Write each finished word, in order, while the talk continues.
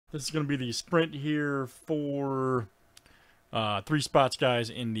This is going to be the sprint here for 3 spots, guys,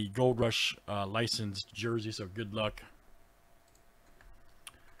 in the Gold Rush licensed jersey, so good luck.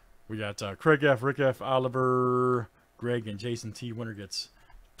 We got Craig F., Rick F., Oliver, Greg, and Jason T. Winner gets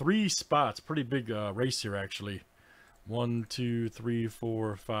 3 spots. Pretty big race here, actually. 1, 2, 3,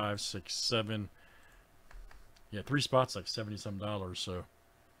 4, 5, 6, 7. Yeah, 3 spots, like $70-some. So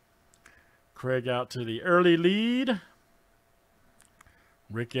Craig out to the early lead.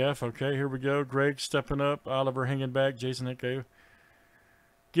 Rick F. Okay, here we go. Greg stepping up. Oliver hanging back. Jason Hicko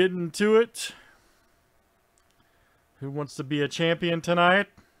getting to it. Who wants to be a champion tonight?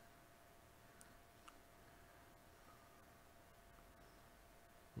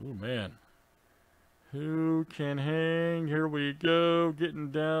 Oh, man. Who can hang? Here we go.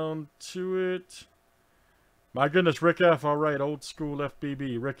 Getting down to it. My goodness, Rick F. All right, old school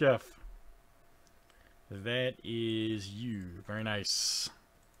FBB. Rick F. That is you. Very nice.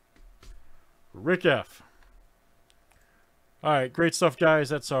 Rick F. All right, great stuff, guys.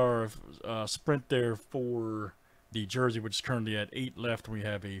 That's our sprint there for the jersey, which is currently at 8 left. We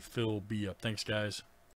have a Phil B up. Thanks, guys.